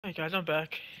Alright guys, I'm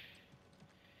back.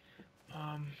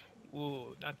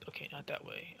 Ooh, not okay, not that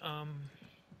way.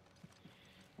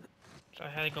 So I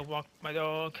had to go walk my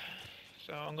dog.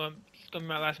 So it's gonna be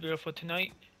my last video for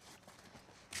tonight.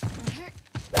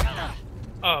 Oh,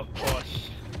 of course.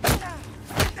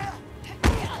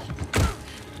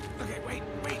 Okay, wait.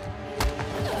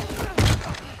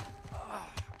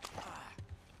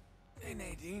 Hey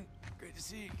Nadine, great to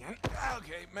see you again.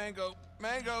 Okay, mango.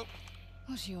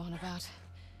 What are you on about?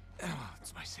 Oh,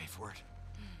 it's my safe word.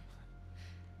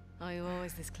 Are you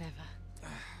always this clever? I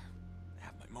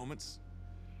have my moments.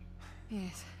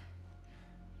 Yes.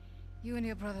 You and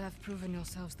your brother have proven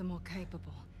yourselves the more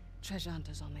capable treasure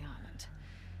hunters on the island.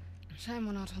 Shame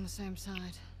we're not on the same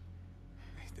side.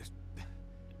 Hey, there's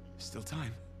still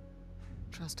time.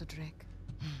 Trust a Drake.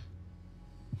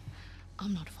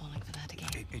 I'm not falling for that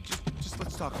again. Hey, just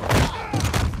let's talk about this.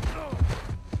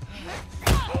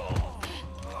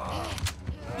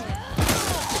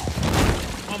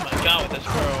 Oh my god, with this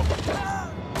girl.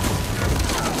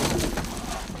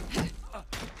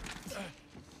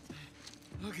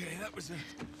 Okay, that was a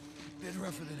bit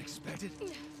rougher than expected.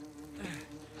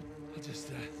 I'll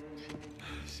just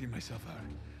see myself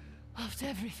out. After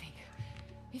everything,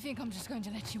 you think I'm just going to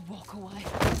let you walk away?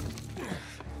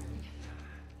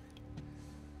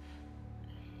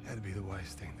 That'd be the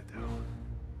wise thing to do.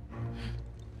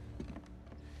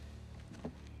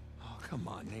 Oh, come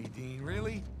on, Nadine,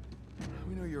 really?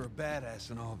 We know you're a badass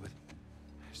and all, but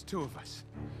there's two of us.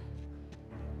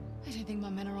 I don't think my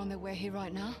men are on their way here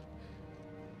right now.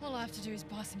 All I have to do is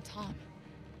buy some time.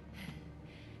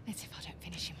 Let's see if I don't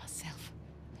finish him myself.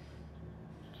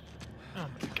 Oh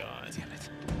my god. Damn it.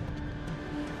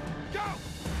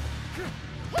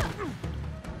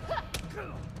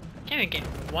 Can't even get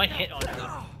one hit on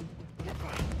her.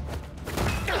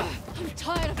 I'm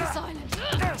tired of this island.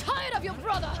 I'm tired of your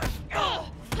brother.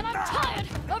 And I'm tired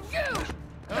of you.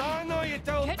 Oh, no, you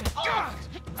don't. Get off.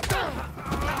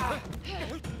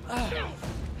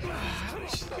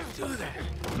 Do that.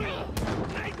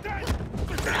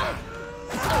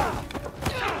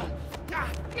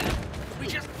 We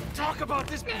just talk about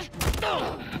this.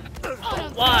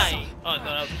 Why? Oh no,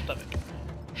 that was the stomach.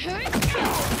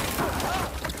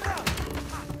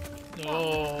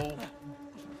 No.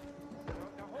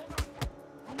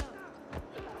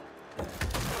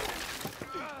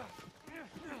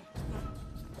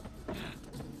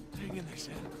 Hang in there,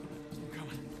 Sam. I'm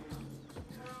coming.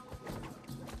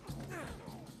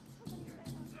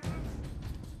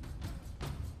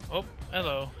 Oh,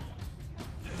 hello.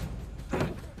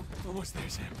 Almost there,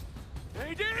 Sam.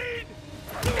 Nadine!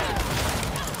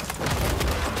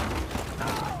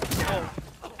 Oh,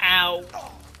 ow.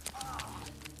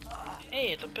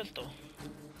 Hey, it's a pistol.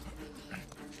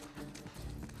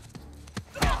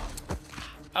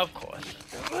 Of course.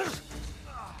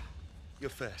 You're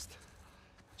fast,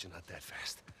 but you're not that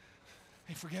fast.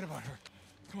 Hey, forget about her.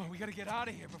 Come on, we gotta get out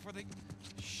of here before they...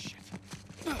 Shit.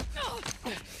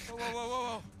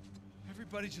 Whoa.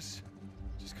 Everybody just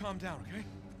calm down, okay?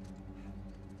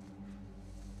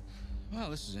 Well,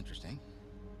 this is interesting.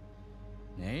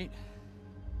 Nate?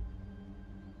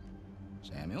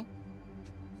 Samuel?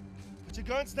 Put your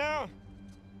guns down!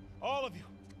 All of you!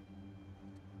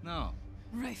 No.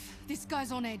 Rafe, this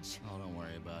guy's on edge. Oh, don't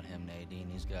worry about him, Nadine.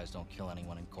 These guys don't kill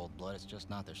anyone in cold blood. It's just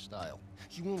not their style.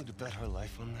 You willing to bet her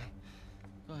life on that?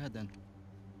 Go ahead, then.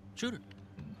 Shoot her.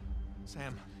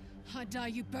 Sam. I die,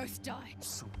 you both die.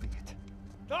 So be it.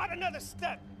 Not another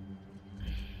step!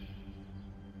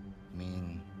 I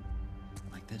mean,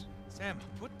 like this? Sam,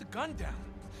 put the gun down.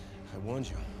 I warned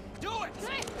you. Do it!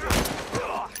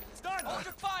 It's done! Hold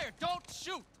your fire! Don't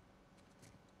shoot!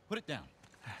 Put it down.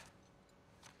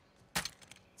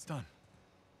 It's done.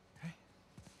 Okay?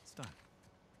 It's done.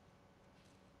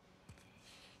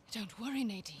 Don't worry,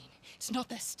 Nadine. It's not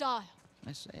their style.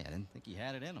 I say, I didn't think he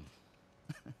had it in him.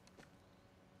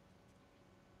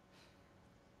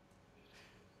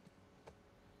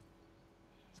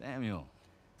 Samuel.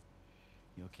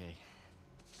 You okay?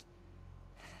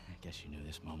 I guess you knew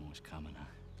this moment was coming,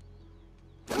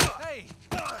 huh? Hey!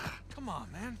 Come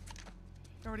on, man.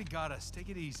 You already got us. Take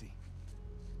it easy.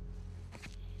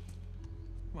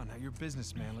 Come on, now, you're a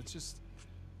businessman. Let's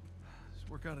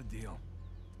work out a deal.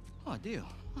 Oh, a deal.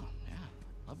 Oh, yeah.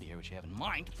 Love to hear what you have in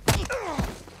mind.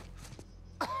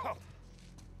 Oh,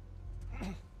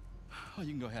 you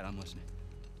can go ahead. I'm listening.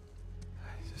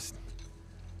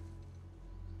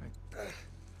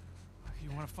 You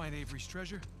want to find Avery's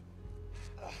treasure?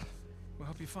 We'll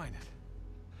help you find it.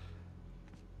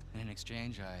 And in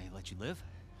exchange, I let you live?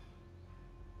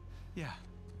 Yeah.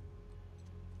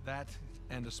 That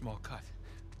and a small cut.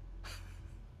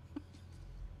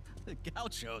 the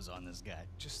gauchos on this guy.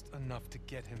 Just enough to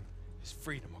get him his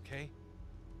freedom, okay?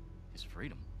 His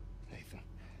freedom. Nathan.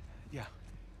 Yeah,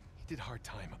 he did hard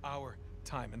time, our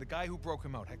time. And the guy who broke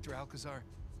him out, Hector Alcazar,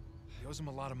 he owes him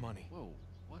a lot of money. Whoa,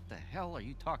 what the hell are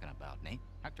you talking about, Nate?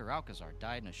 Hector Alcazar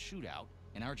died in a shootout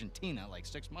in Argentina like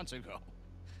 6 months ago.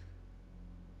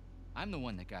 I'm the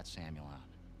one that got Samuel out.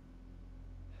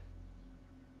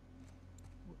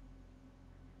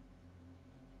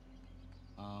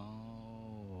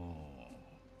 Oh.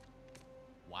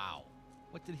 Wow.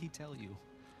 What did he tell you?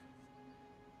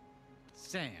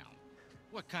 Sam,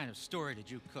 what kind of story did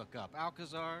you cook up?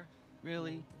 Alcazar?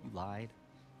 Really? You lied?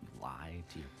 You lied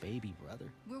to your baby brother?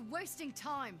 We're wasting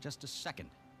time. Just a second.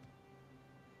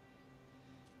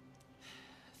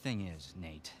 Thing is,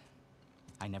 Nate,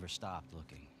 I never stopped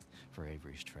looking for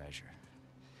Avery's treasure.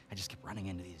 I just kept running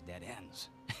into these dead ends.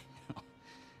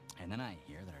 And then I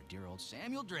hear that our dear old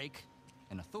Samuel Drake,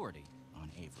 an authority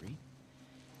on Avery,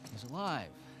 is alive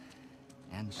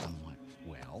and somewhat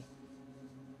well.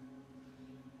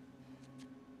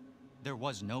 There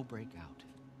was no breakout.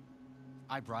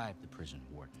 I bribed the prison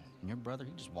warden, and your brother,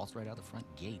 he just waltzed right out the front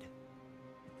gate.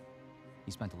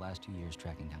 He spent the last 2 years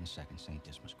tracking down a second St.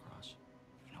 Dismas cross.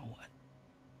 You know what?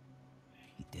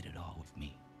 He did it all with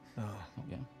me. Oh. Oh,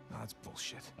 yeah? No, that's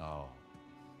bullshit. Oh.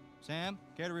 Sam,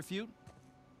 care to refute?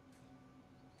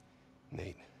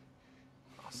 Nate.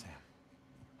 Oh, Sam.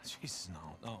 Jesus,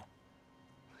 no.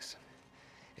 Listen,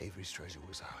 Avery's treasure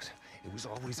was ours. It was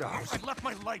always ours. I left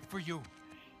my life for you.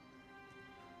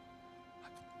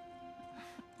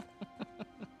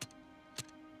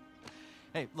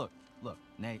 Hey, look,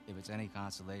 Nate, if it's any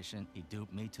consolation, he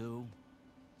duped me too.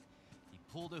 He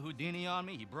pulled a Houdini on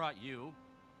me, he brought you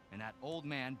and that old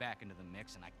man back into the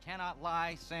mix, and I cannot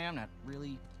lie, Sam, that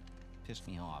really pissed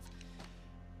me off.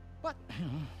 But,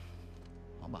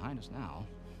 all behind us now.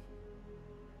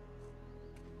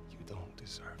 You don't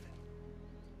deserve it.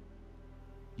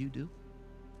 You do?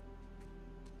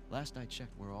 Last I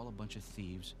checked, we're all a bunch of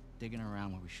thieves, digging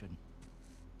around where we shouldn't.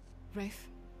 Rafe,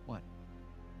 What?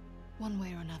 one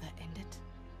way or another, end it,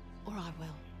 or I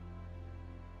will.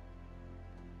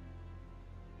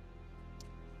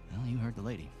 Well, you heard the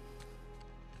lady.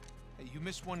 Hey, you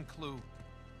missed one clue,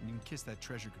 and you can kiss that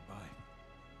treasure goodbye.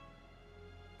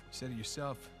 You said it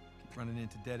yourself, keep running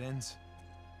into dead ends.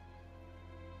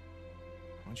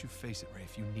 Why don't you face it,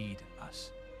 Rafe? You need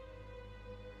us.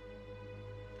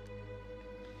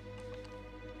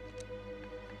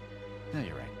 No,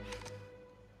 you're right.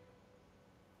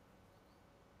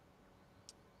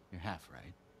 You're half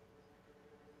right.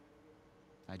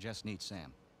 I just need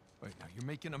Sam. Wait, now you're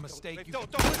making a mistake. Rafe, You-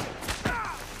 don't listen!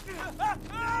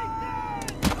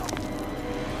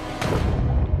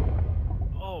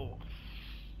 Oh.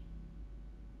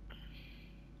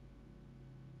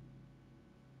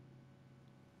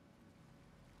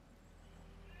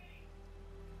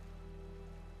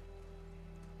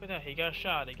 Look at that, he got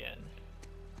shot again.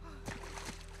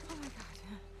 Oh my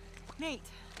god. Nate!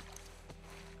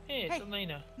 Hey, it's Hey.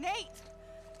 Elena. Nate!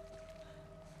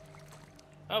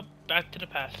 Oh, back to the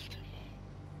past.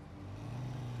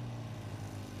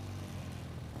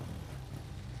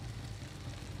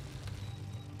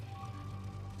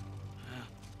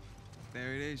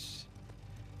 There it is.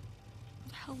 Who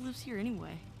the hell lives here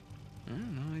anyway?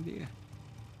 No idea.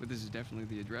 But this is definitely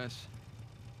the address.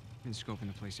 Been scoping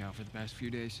the place out for the past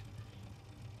few days.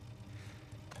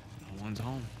 No one's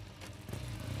home.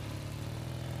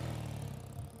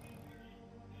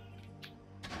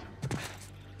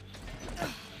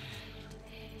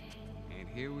 And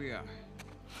here we are.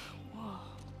 Whoa.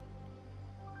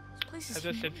 This place is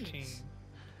Episode humongous. 16.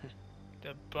 The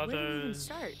Where did we even brothers.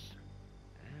 start? And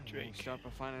we'll Drake. start by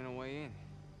finding a way in.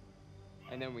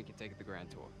 And then we can take the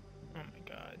grand tour. Oh my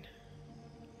god.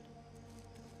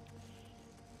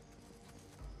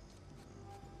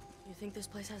 You think this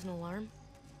place has an alarm?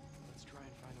 Let's try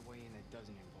and find a way in that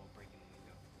doesn't involve breaking a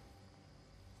window.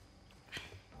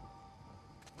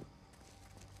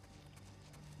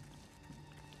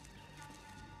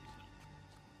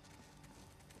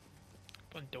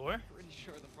 Front door? Pretty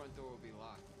sure the front door will be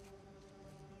locked.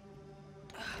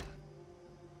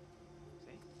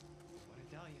 See? What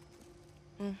I tell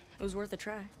you. It was worth a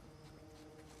try.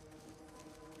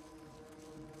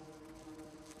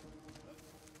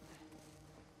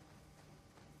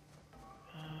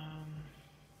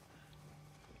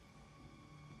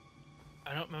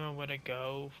 I don't remember where to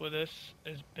go for this.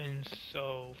 It's been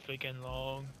so freaking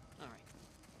long. Alright.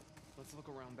 Let's look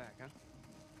around back, huh?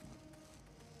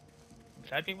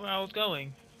 Exactly where I was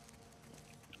going.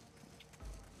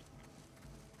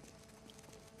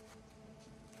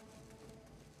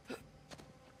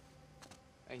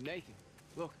 Hey, Nathan,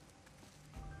 look.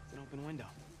 It's an open window.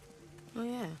 Oh,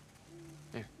 yeah.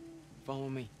 Here, follow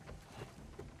me.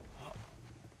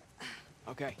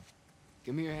 Okay,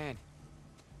 give me your hand.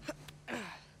 All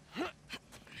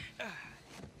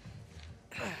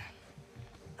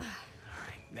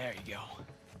right, there you go.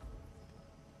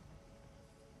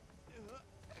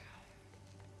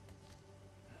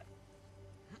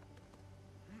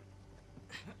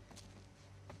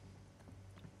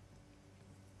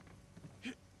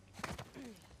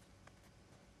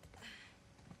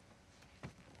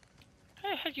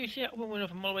 How did you see that window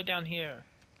from all the way down here?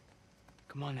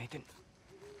 Come on, Nathan.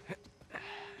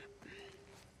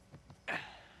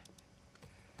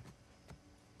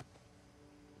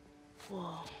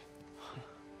 Whoa.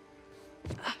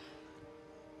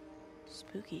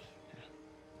 Spooky.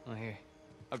 Oh, here.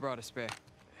 I brought a spare.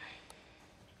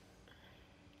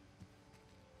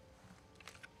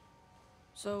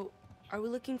 So, are we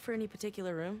looking for any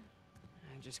particular room?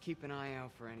 And just keep an eye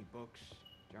out for any books,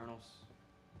 journals,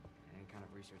 any kind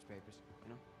of research papers, you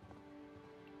know?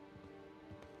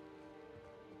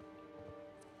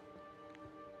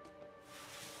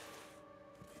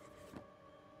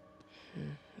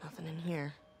 Nothing in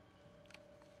here.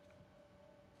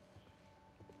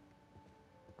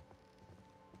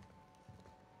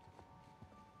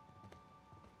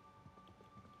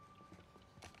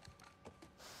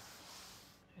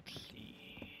 Let's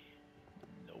see.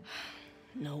 Nope.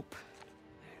 Nope.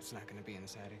 It's not gonna be in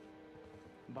this attic.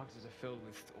 The boxes are filled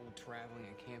with old traveling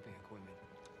and camping equipment.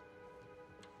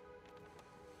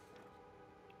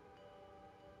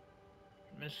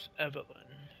 Miss Evelyn.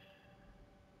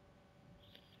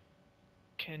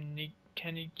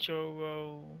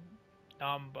 Kenichiro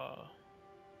Namba.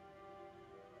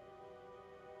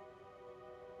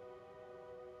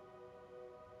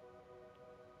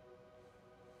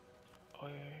 Oh,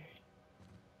 yeah.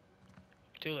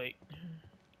 Too late.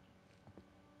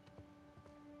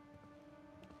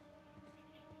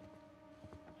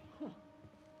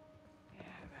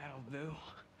 Yeah, that'll do.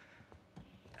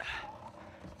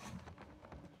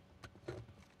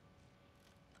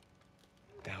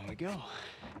 Down we go.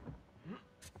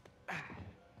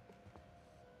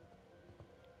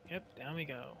 Yep, down we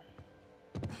go.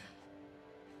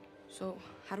 So,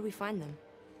 how do we find them?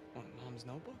 What, Mom's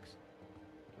notebooks?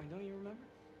 I don't you remember?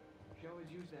 She always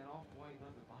used that off-white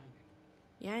leather binding.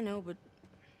 Yeah, I know, but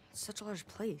it's such a large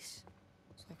place.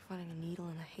 It's like finding a needle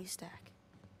in a haystack.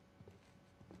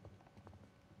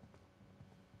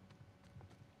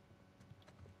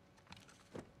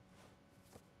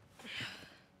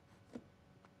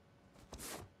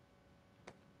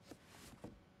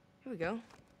 Here we go.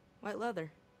 White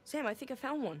leather. Sam, I think I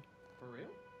found one. For real?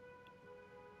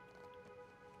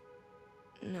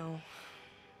 No,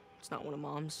 it's not one of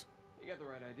Mom's. You got the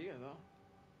right idea, though.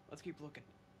 Let's keep looking.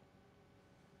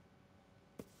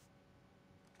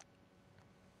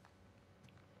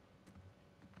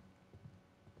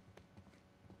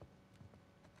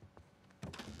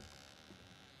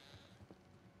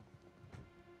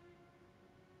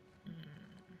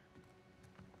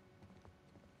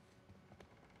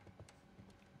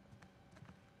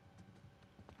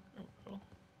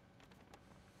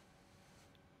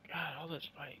 God, all this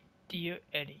right. Dear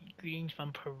Eddie, greetings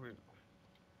from Peru.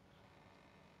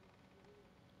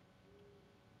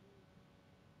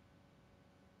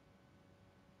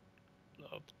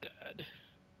 Love, Dad.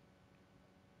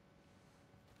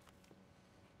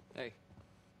 Hey,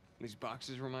 these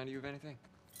boxes remind you of anything?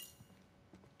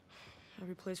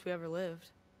 Every place we ever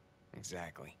lived.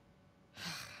 Exactly.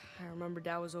 I remember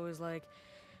Dad was always like,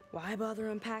 why bother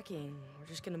unpacking? We're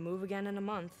just gonna move again in a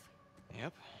month.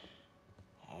 Yep.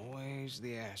 Always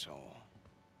the asshole.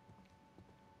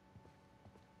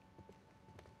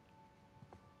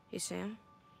 Hey, Sam.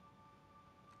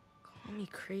 Call me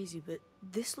crazy, but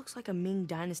this looks like a Ming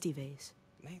Dynasty vase.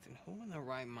 Nathan, who in their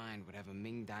right mind would have a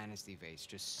Ming Dynasty vase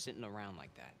just sitting around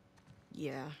like that?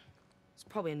 Yeah. It's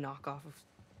probably a knockoff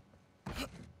of...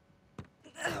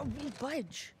 won't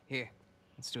budge. Here,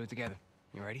 let's do it together.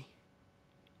 You ready?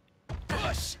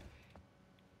 Push!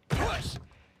 Push!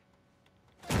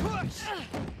 Push!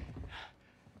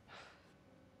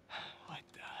 What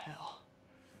the hell?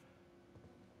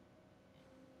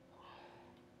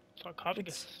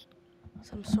 Sarcophagus.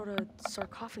 Some sort of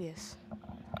sarcophagus.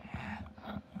 Yeah.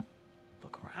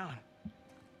 Look around.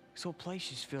 This whole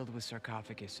place is filled with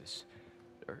sarcophaguses.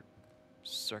 Or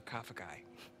sarcophagi.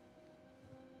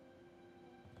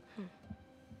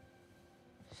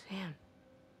 Sam,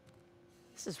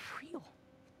 this is real.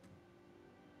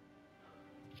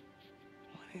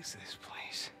 What is this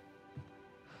place?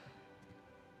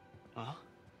 Huh?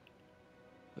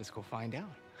 Let's go find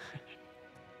out.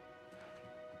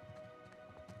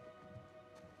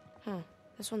 Huh,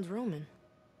 this one's Roman.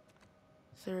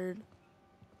 3rd,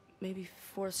 maybe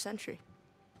 4th century.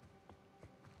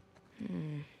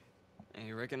 Hey,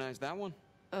 you recognize that one?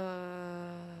 I've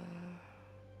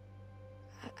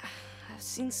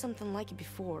seen something like it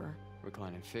before.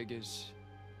 Reclining figures.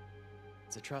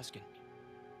 It's Etruscan.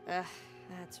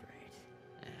 That's right.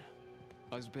 Yeah.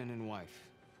 Husband and wife.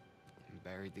 And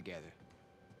buried together.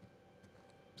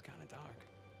 It's kind of dark.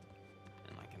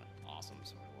 In like an awesome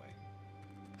sort of way.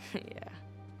 Yeah.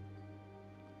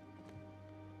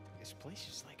 This place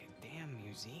is like a damn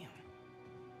museum.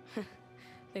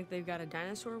 Think they've got a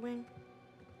dinosaur wing?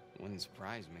 Wouldn't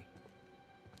surprise me.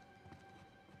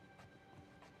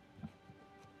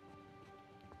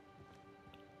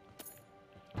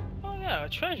 Oh yeah, a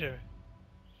treasure.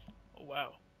 Oh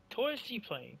wow. Toy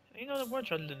seaplane. You know there were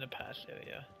treasures in the past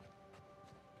area.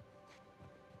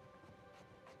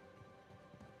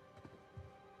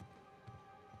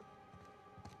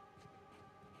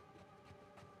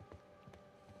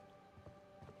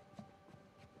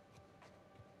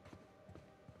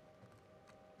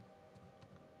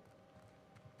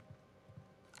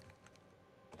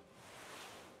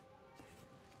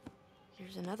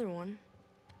 Here's another one.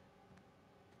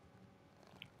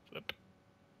 Flip.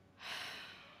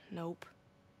 Nope.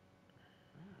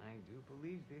 I do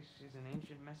believe this is an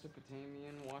ancient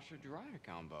Mesopotamian washer-dryer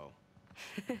combo.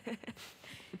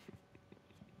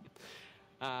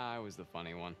 I was the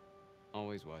funny one.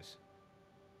 Always was.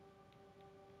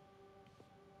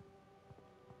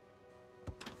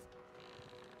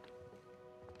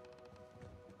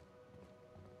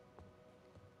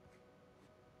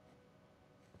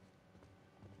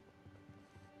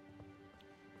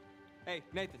 Hey,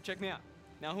 Nathan, check me out.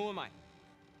 Now, who am I?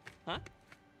 Huh?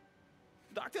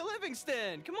 Dr.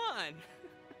 Livingston, come on!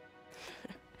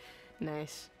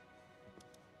 Nice.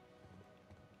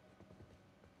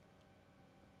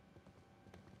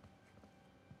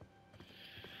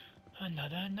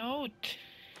 Another note.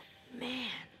 Man,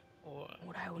 Or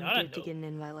what I not wouldn't a give to note. get an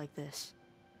invite like this.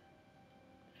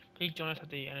 Please join us at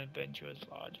the Adventurers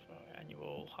Lodge for our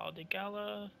annual holiday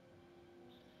gala.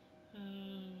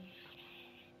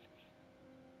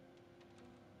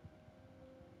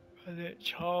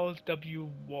 Charles W.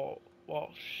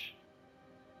 Walsh.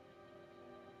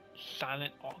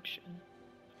 Silent auction.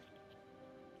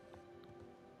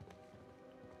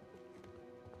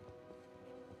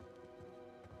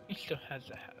 He still has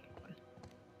the hat on.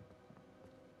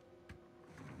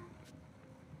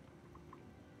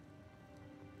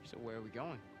 So where are we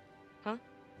going? Huh?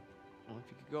 Well, if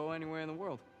you could go anywhere in the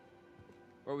world,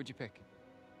 where would you pick?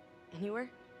 Anywhere?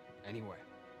 Anywhere.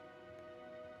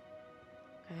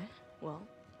 Okay, well.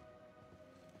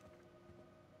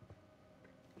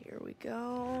 Here we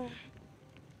go.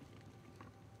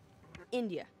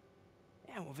 India.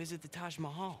 Yeah, we'll visit the Taj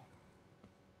Mahal.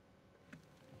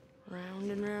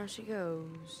 Round and round she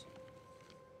goes.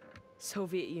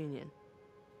 Soviet Union.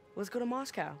 Let's go to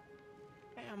Moscow.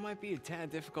 Yeah, it might be a tad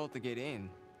difficult to get in.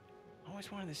 I always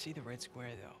wanted to see the Red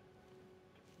Square, though.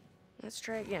 Let's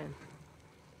try again.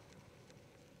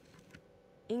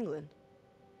 England.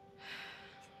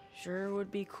 Sure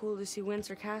would be cool to see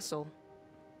Windsor Castle.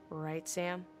 Right,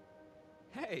 Sam?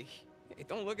 Hey,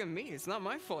 don't look at me. It's not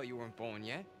my fault you weren't born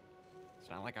yet. It's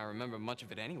not like I remember much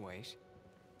of it anyways.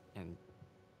 And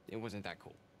it wasn't that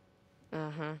cool.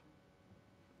 Uh-huh.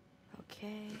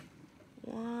 Okay,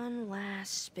 one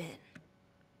last spin.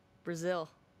 Brazil.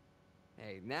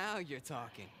 Hey, now you're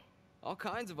talking. All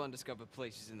kinds of undiscovered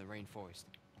places in the rainforest.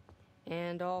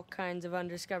 And all kinds of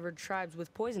undiscovered tribes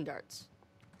with poison darts.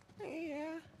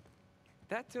 Yeah,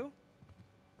 that too.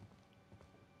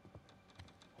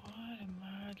 What am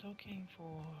I looking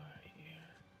for here?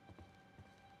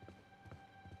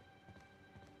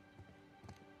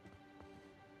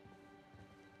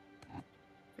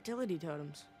 Fertility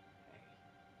totems. Hey,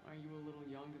 aren't you a little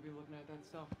young to be looking at that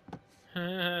stuff?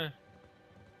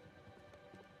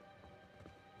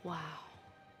 Wow.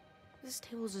 This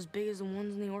table's as big as the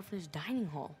ones in the orphanage dining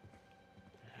hall.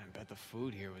 I bet the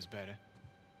food here was better.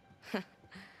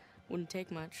 Wouldn't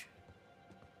take much.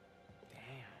 Damn,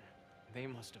 they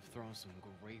must have thrown some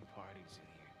great parties in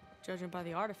here. Judging by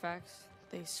the artifacts,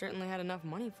 they certainly had enough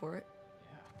money for it.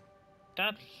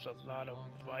 Yeah. That's a lot of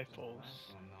rifles.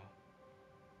 Last one, though.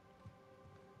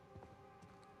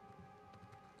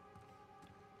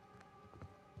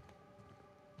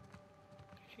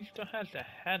 He still has the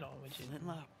hat on, which is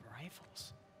Flintlock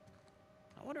rifles.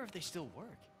 I wonder if they still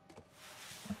work.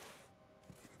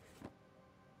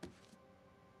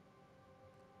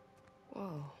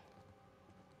 Whoa.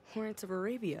 Lawrence of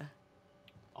Arabia.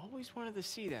 Always wanted to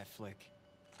see that flick.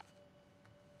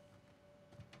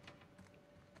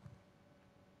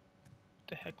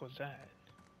 the heck was that?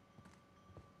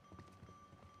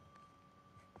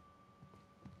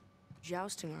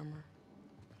 Jousting armor.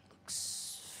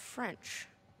 Looks French.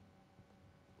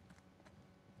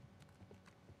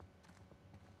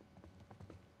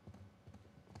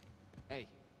 Hey,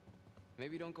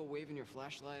 maybe don't go waving your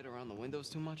flashlight around the windows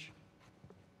too much.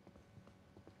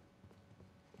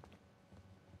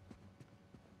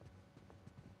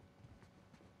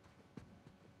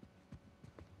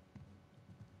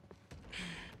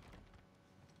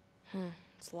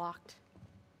 It's locked.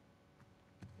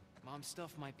 Mom's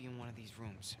stuff might be in one of these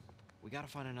rooms. We gotta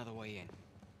find another way in.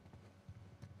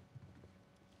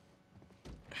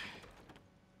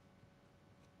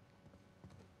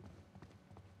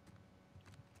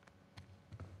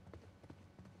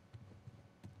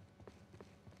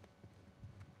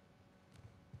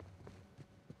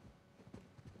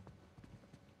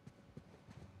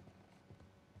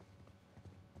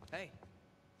 Hey,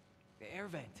 the air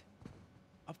vent.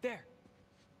 Up there.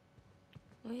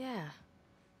 Oh yeah.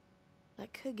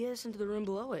 That could get us into the room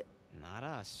below it. Not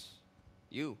us.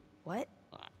 You. What?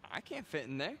 I can't fit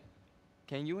in there.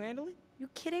 Can you handle it? You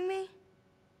kidding me?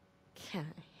 Can't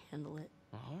handle it.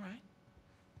 All right.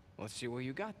 Let's see what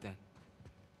you got then.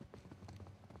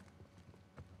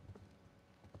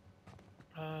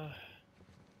 How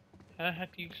the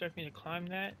heck do you expect me to climb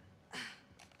that?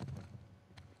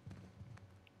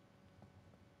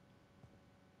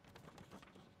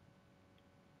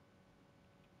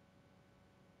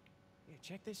 Yeah,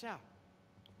 check this out.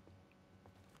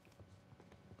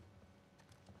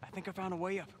 I think I found a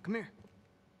way up. Come here.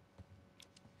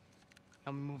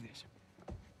 Help me move this.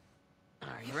 All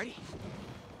right, you ready?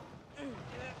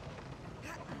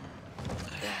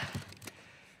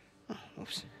 Oh,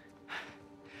 whoops.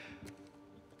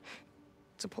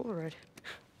 It's a Polaroid.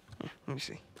 Let me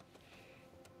see.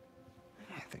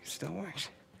 I think it still works.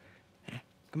 Yeah,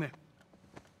 come here.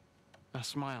 Now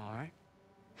smile, all right?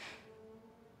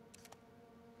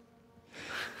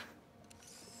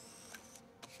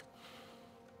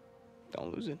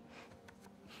 Don't lose it.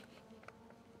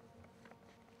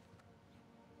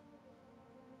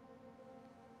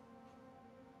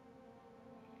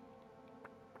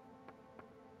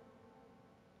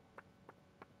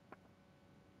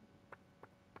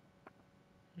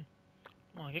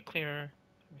 Come on, get clearer.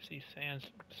 Let me see Sans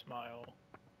smile.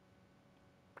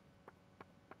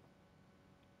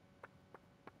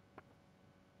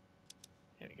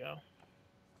 Here we go.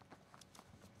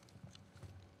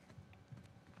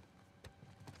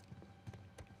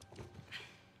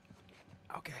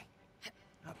 Okay.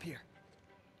 Up here.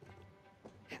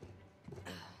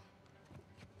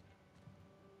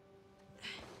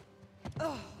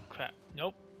 Crap.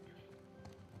 Nope.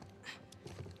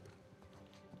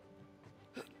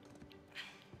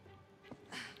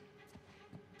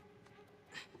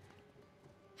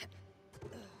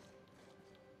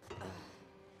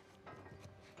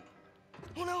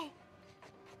 Oh no!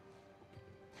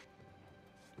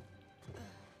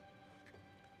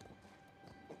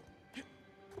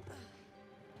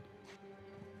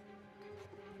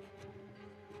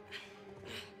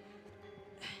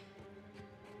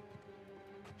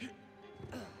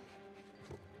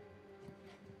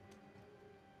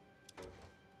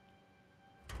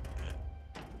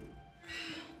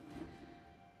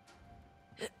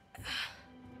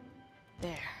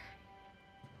 There.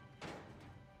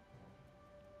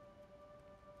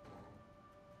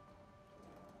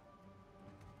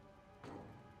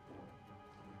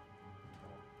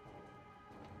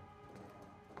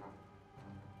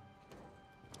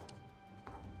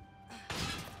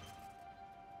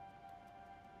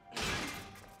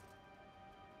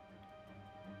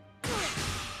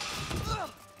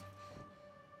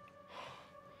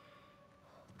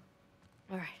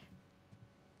 All right.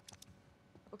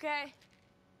 Okay.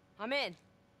 I'm in.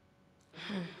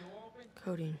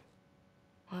 Codeine.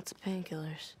 Lots of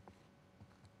painkillers.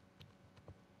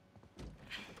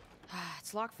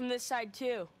 It's locked from this side,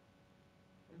 too.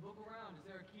 Look around. Is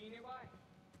there a key nearby?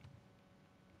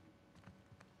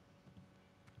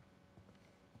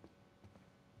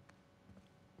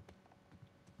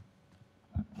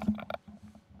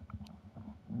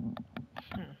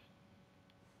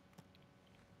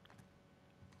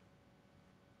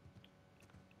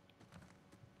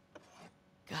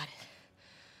 Got it.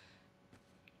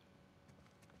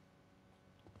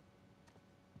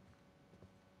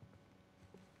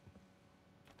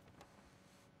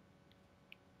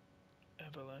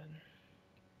 Evelyn.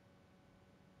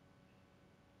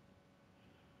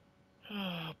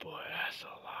 Oh boy, that's a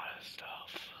lot of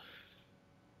stuff.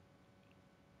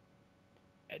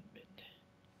 Edmund.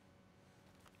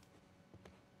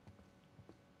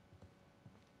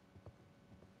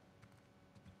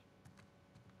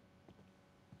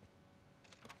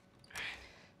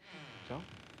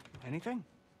 Anything?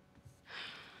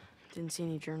 Didn't see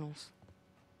any journals.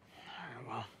 All right,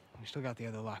 well, we still got the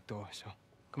other locked door, so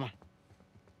come on.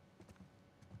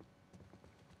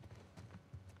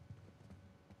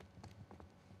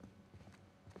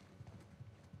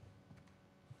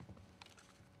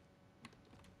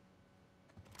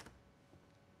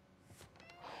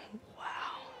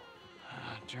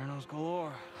 Journals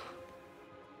galore.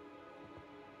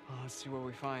 Well, let's see what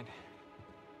we find.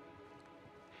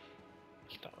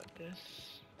 Start with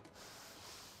this.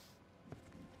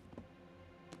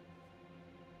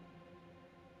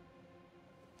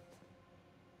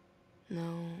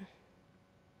 No.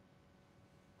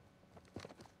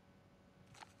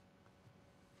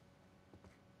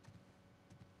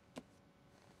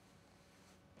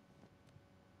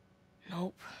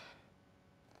 Nope.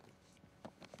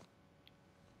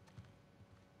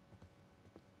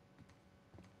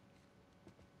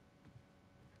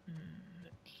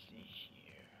 Let's see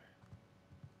here.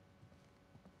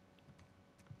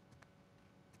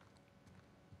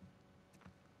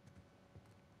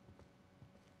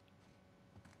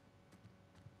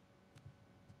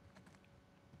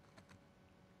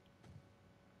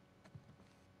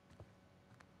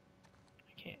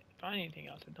 I can't find anything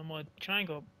else. No more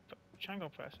triangle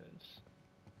presses.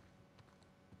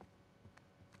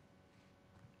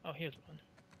 Oh, here's one.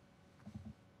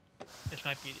 This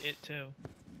might be it too.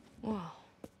 Whoa.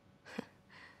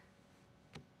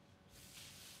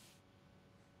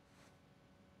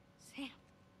 Sam.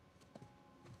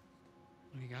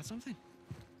 You got something?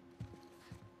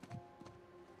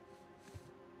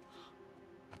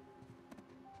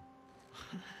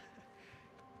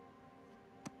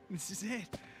 This is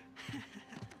it.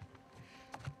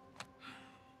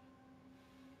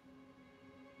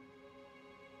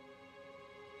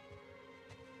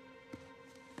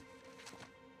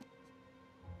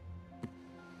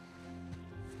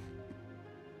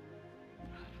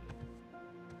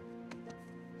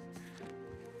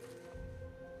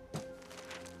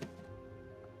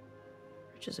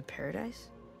 Riches of Paradise?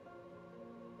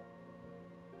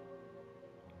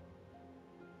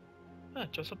 Ah,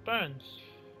 Joseph Burns.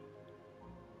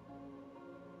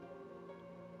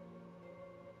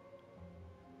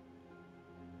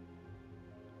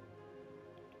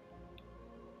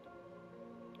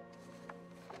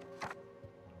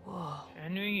 Whoa.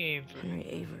 Henry Avery. Henry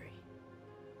Avery.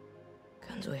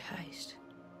 Gunsway heist.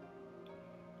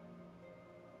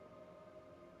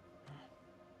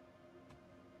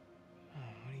 Oh,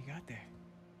 what do you got there?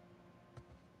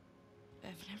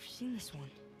 I've never seen this one.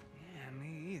 Yeah,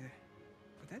 me either.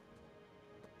 But that...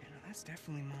 You know, that's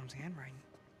definitely Mom's handwriting.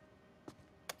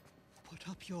 Put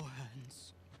up your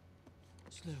hands.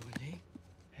 Slowly.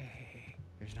 Hey.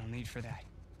 There's no need for that.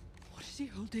 What is he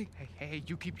holding? Hey,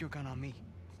 you keep your gun on me.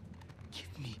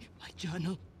 Give me my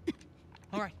journal.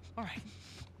 All right.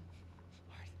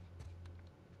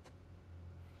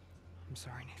 I'm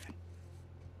sorry, Nathan.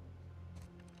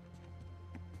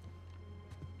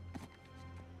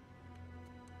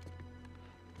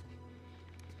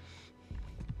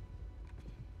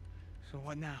 So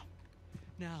what now?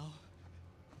 Now,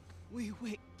 we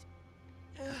wait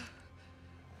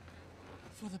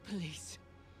for the police.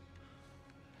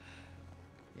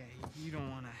 Yeah, you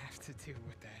don't want to have to deal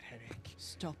with that headache.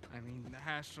 Stop. I mean, the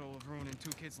hassle of ruining 2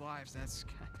 kids' lives, that's...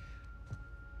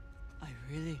 I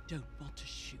really don't want to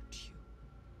shoot you.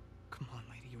 Come on,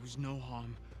 lady, it was no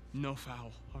harm, no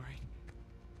foul, all right?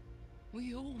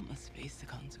 We all must face the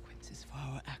consequences for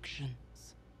our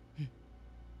actions. And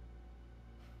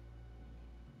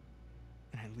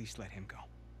at least let him go.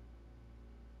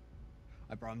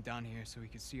 I brought him down here so he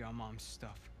could see our mom's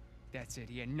stuff. That's it,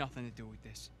 he had nothing to do with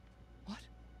this. What?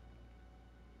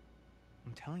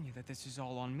 I'm telling you that this is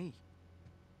all on me.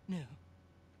 No.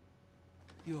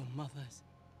 Your mother's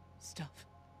stuff.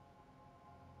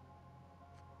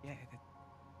 Yeah,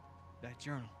 that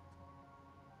journal.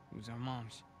 It was our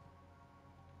mom's.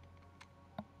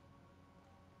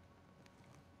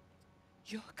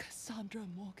 You're Cassandra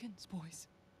Morgan's boys.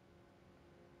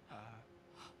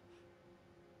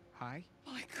 Hi?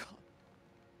 My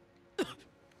God.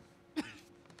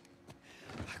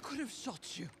 I could have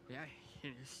shot you. Yeah,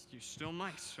 you still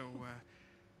might, so,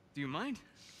 do you mind?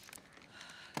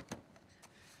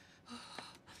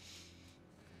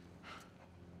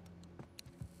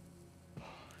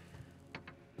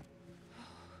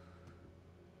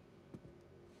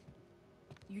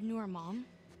 You knew our mom?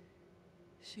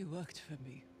 She worked for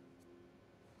me.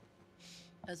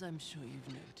 As I'm sure you've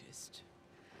noticed,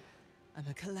 I'm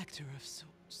a collector of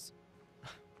sorts.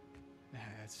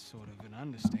 That's sort of an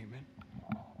understatement.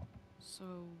 So,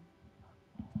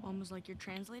 Mom was like your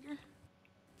translator?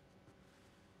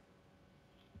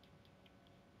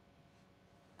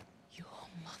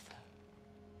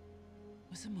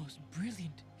 is the most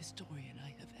brilliant historian I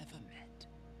have ever met.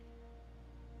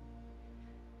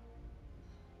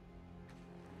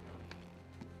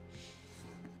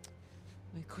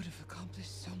 We could have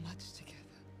accomplished so much together.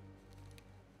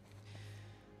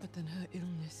 But then her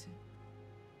illness...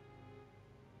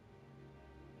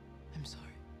 I'm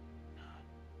sorry.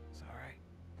 It's all right.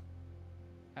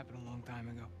 Happened a long time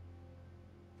ago.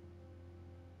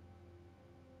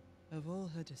 Of all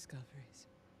her discoveries,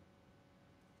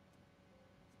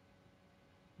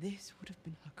 this would have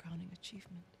been her crowning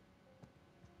achievement.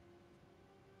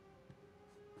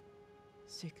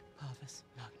 Sic parvis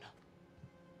magna.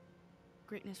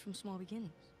 Greatness from small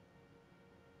beginnings.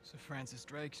 Sir Francis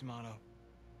Drake's motto.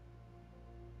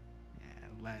 Yeah,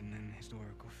 Latin and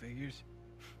historical figures.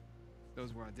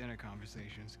 Those were our dinner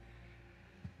conversations.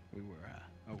 We were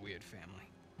a weird family.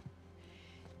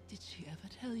 Did she ever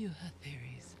tell you her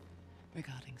theories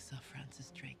regarding Sir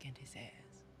Francis Drake and his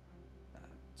heirs?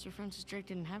 Sir Francis Drake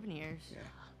didn't have any heirs. Yeah.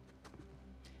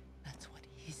 That's what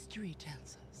history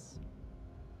tells us.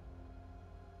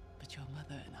 But your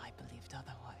mother and I believed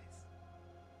otherwise.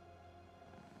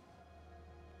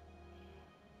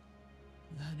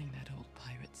 Learning that old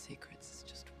pirate's secrets is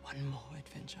just one more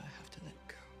adventure I have to let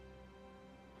go.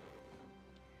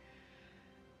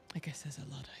 I guess there's a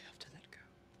lot I have to let go.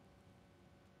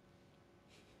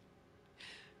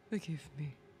 Forgive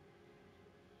me.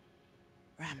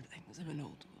 Ramblings of an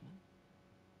old woman.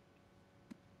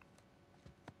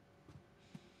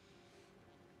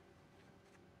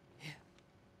 Here.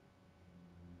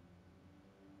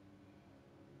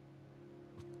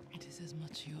 It is as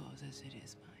much yours as it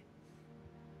is mine.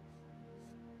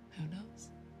 Who knows?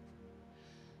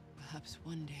 Perhaps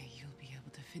one day you'll be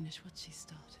able to finish what she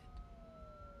started.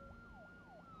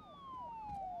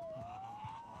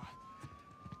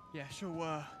 Yeah, so,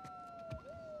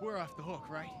 we're off the hook,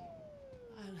 right?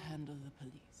 I'll handle the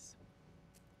police.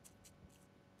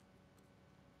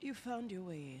 You found your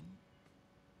way in.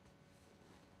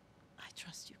 I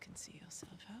trust you can see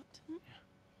yourself out. Hmm?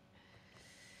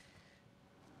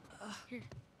 Here.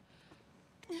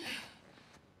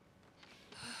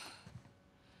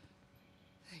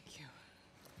 Thank you.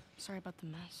 Sorry about the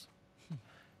mess.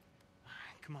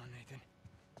 Come on, Nathan.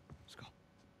 Let's go.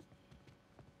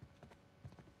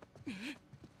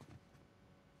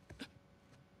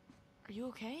 Are you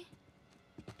okay?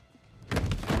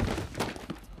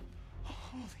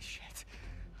 Holy shit.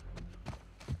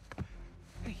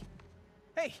 Hey.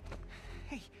 Hey.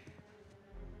 Hey.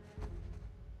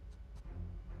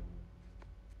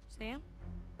 Sam?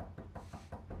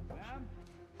 Ma'am?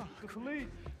 Oh, The police.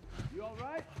 You all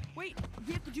right? Wait,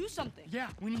 we have to do something. yeah,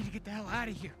 we need to get the hell out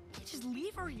of here. Can't just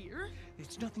leave her here.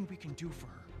 There's nothing we can do for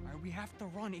her. All right, we have to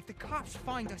run. If the cops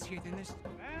find us here, then there's...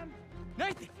 Ma'am?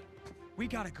 Nathan! We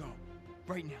gotta go.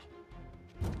 Right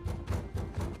now.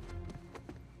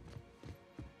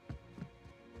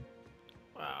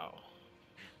 Wow.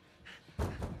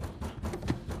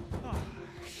 Oh,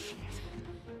 shit.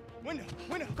 Window!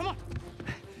 Window! Come on!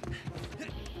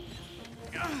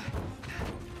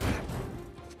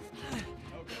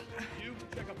 Okay. You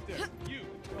check upstairs. You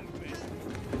come with me.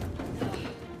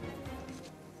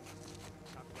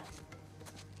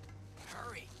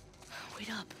 Hurry! Wait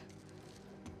up.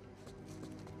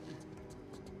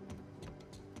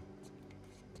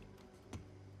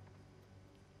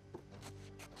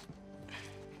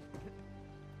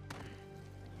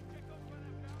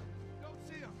 Don't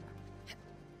see him.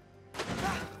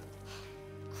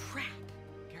 Crap.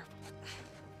 Careful.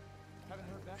 Haven't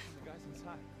heard back from the guys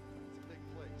inside. It's a big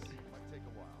place. Might take a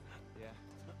while. Yeah.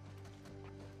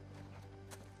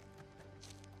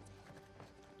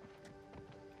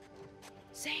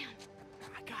 Sam.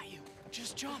 I got you.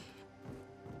 Just jump.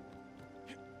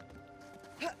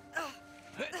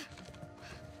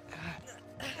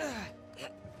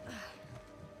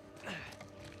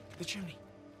 The chimney.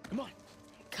 Come on.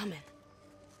 Coming.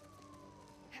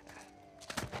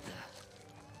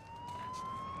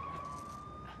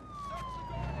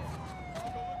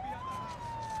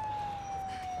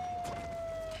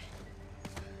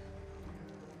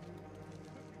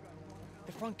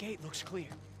 The front gate looks clear.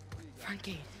 Front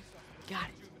gate. Got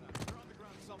it.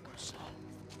 Go slow.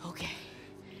 Okay.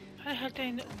 How the heck did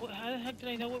I know? How the heck did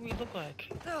I know what we look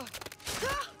like?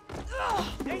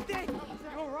 Nathan!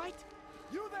 You alright?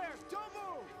 You there! Don't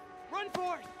move! Run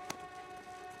for it!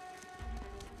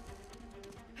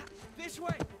 This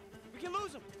way! We can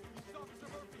lose him! Officer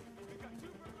Murphy, we've got 2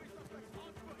 burglary suspects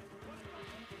on foot.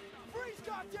 Freeze,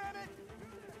 goddammit!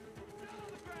 Down on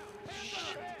the ground! Hands on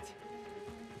your head!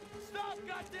 Stop,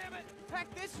 goddammit! Back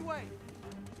this way!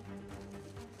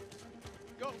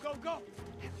 Go, go, go!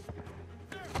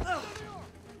 There!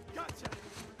 Gotcha.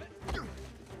 Come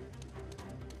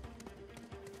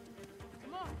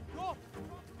on, go.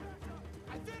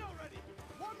 I did already.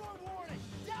 One more warning.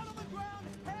 Down on the ground,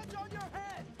 hands on your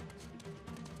head.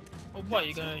 Oh, what,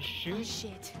 you gonna Oh, shoot?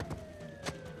 shit.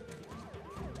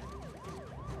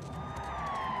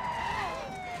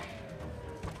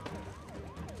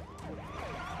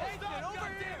 Nathan, over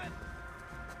here.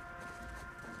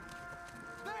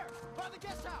 There, by the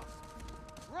guest house.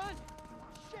 Run.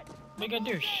 Shit. What you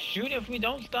gonna do? Shoot if we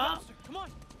don't stop? Come on.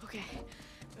 Okay.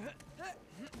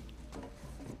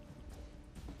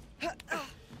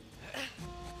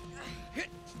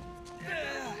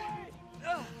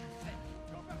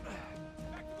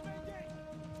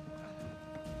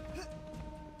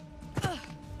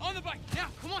 On the bike, now,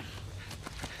 come on!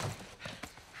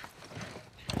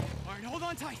 All right, hold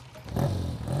on tight.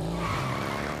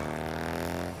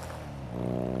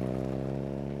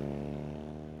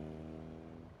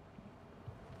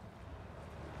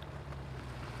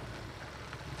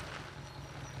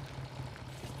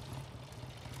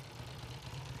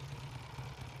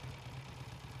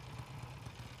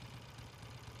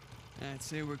 I'd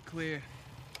say we're clear.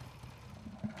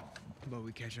 But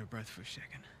we catch our breath for a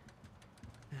second.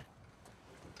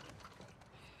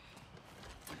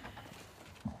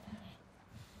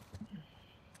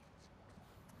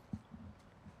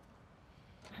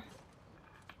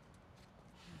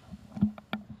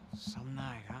 Some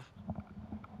night, huh?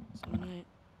 Some night.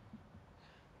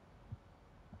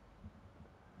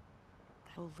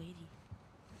 That old lady.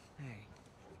 Hey.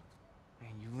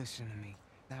 Man, you listen to me.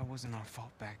 That wasn't our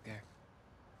fault back there.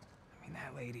 I mean,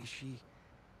 that lady, she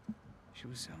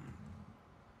was,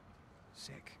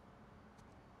 sick.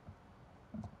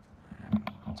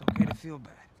 It's okay to feel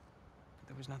bad, but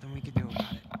there was nothing we could do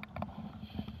about it.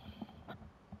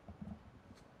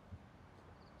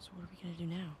 So what are we gonna do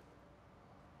now?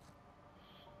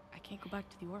 I can't go back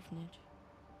to the orphanage.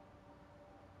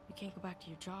 You can't go back to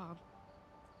your job.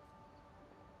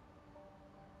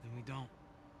 Then we don't.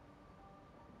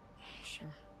 Sure.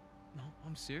 No,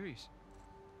 I'm serious.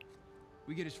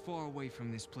 We get as far away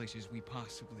from this place as we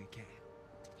possibly can.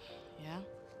 Yeah?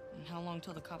 And how long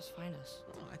till the cops find us?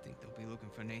 Oh, I think they'll be looking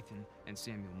for Nathan and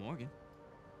Samuel Morgan.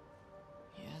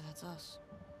 Yeah, that's us.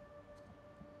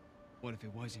 What if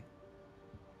it wasn't?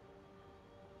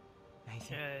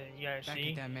 Nathan, Yeah, back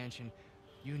see? at that mansion,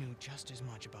 you knew just as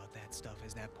much about that stuff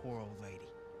as that poor old lady.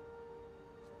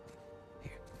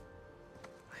 Here,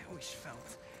 I always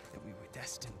felt that we were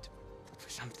destined for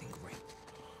something great.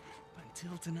 But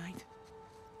until tonight,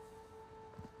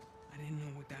 I didn't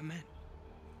know what that meant.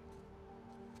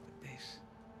 But this,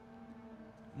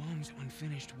 Mom's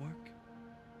unfinished work,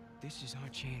 this is our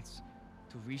chance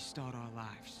to restart our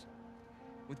lives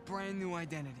with brand new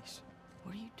identities.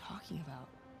 What are you talking about?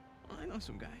 I know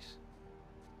some guys.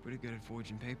 Pretty good at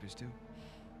forging papers, too.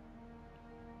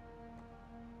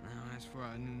 Now, as for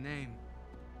our new name,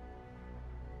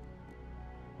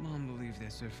 Mom believed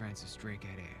that Sir Francis Drake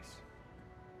had heirs.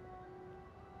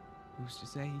 Who's to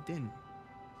say he didn't?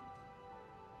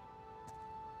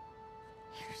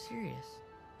 You're serious,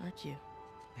 aren't you?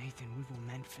 Nathan, we were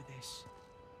meant for this.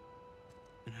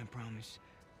 And I promise,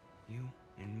 you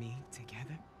and me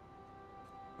together,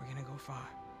 we're gonna go far.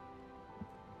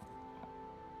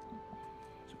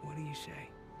 So what do you say?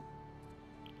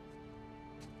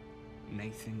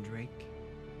 Nathan Drake?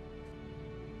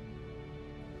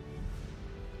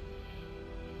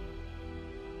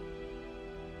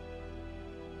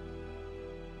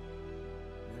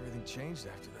 Everything changed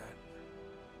after that.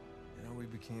 You know, we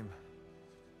became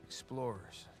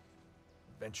explorers,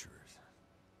 adventurers.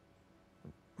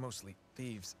 Mostly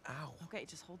thieves. Ow. Okay,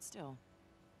 just hold still.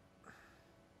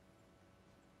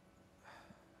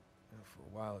 You know, for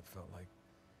a while it felt like,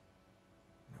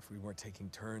 you know, if we weren't taking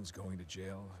turns going to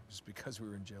jail, it was because we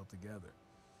were in jail together.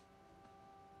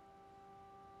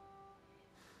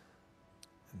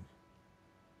 And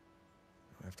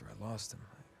after I lost him,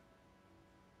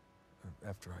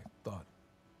 after I thought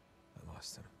I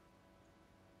lost him,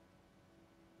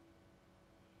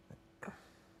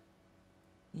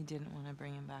 You didn't want to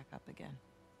bring him back up again.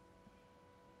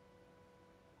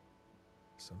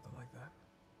 something like that.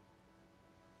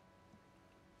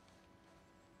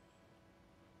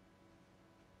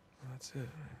 Well, that's it.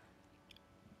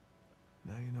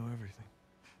 Now you know everything.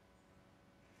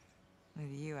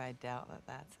 With you, I doubt that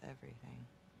that's everything.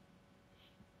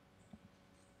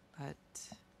 But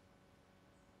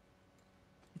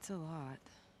it's a lot.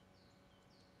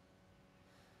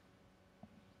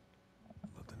 I'd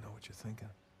love to know what you're thinking.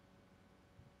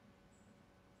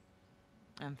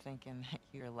 I'm thinking that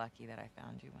you're lucky that I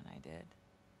found you when I did.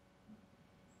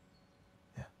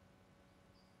 Yeah.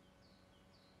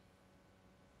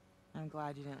 I'm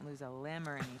glad you didn't lose a limb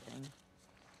or anything.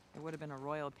 It would have been a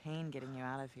royal pain getting you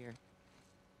out of here.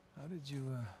 How did you,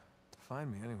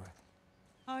 find me anyway?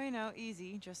 Oh, you know,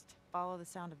 easy. Just follow the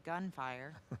sound of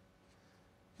gunfire.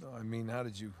 No, I mean, how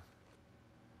did you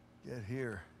get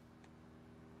here?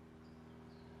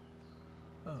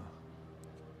 Oh,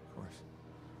 of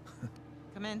course.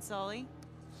 Come in, Sully.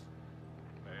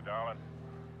 Hey, darling.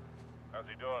 How's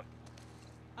he doing?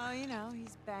 Oh, you know,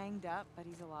 he's banged up, but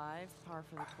he's alive. Par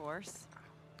for the course.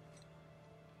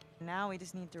 Now we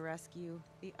just need to rescue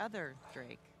the other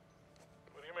Drake.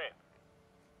 What do you mean?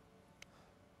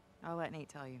 I'll let Nate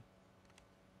tell you.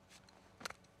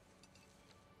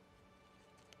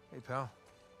 Hey, pal.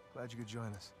 Glad you could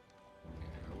join us.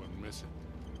 I wouldn't miss it.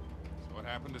 So what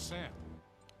happened to Sam?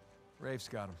 Rafe's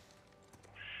got him.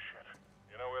 Shit.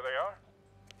 You know where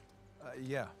they are?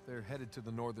 Yeah, they're headed to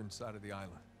the northern side of the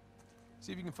island.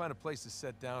 See if you can find a place to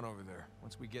set down over there.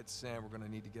 Once we get Sam, we're gonna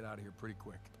need to get out of here pretty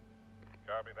quick.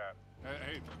 Copy that.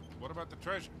 Hey, what about the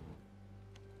treasure?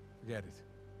 Forget it.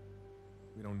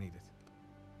 We don't need it.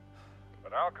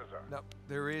 But Alcazar. No,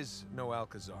 there is no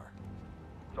Alcazar.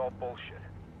 It's all bullshit.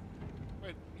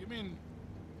 Wait, you mean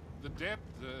the debt,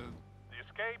 The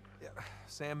escape? Yeah,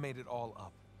 Sam made it all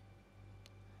up.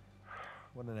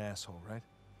 What an asshole, right?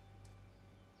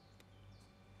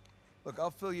 Look,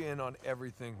 I'll fill you in on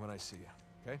everything when I see you,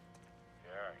 okay?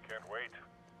 Yeah, I can't wait.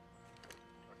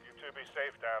 Look, you two be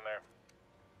safe down there.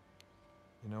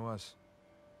 You know us.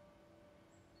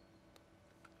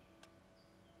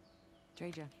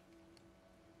 Treja.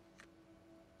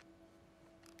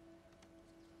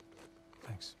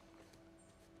 Thanks.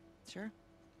 Sure?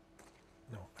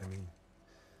 No, I mean...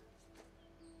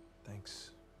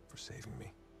 Thanks for saving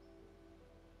me.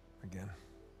 Again.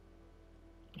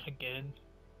 Again.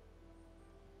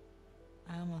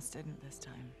 I almost didn't this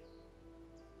time.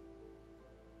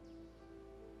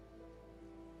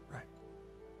 Right.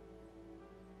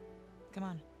 Come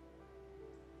on.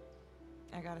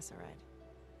 I got us a ride.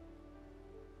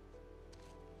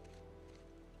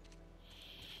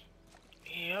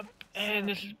 Yep, and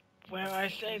this is where I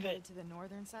say that Headed to the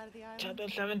northern side of the island? chapter Yeah,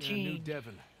 New 17,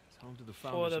 Devon. It's home to the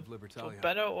for founders the of for Libertalia.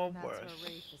 better or And that's worse. where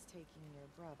Rafe is taking your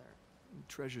brother.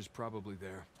 Treasure's probably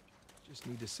there. Just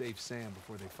need to save Sam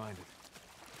before they find it.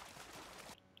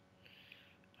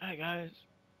 Alright guys,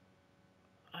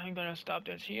 I'm gonna stop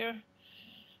this here.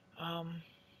 I'll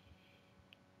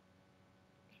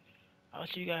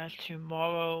see you guys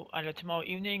tomorrow, either tomorrow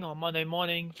evening or Monday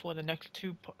morning for the next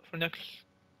next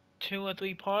 2 or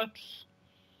 3 parts.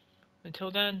 Until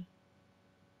then,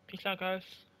 peace out guys.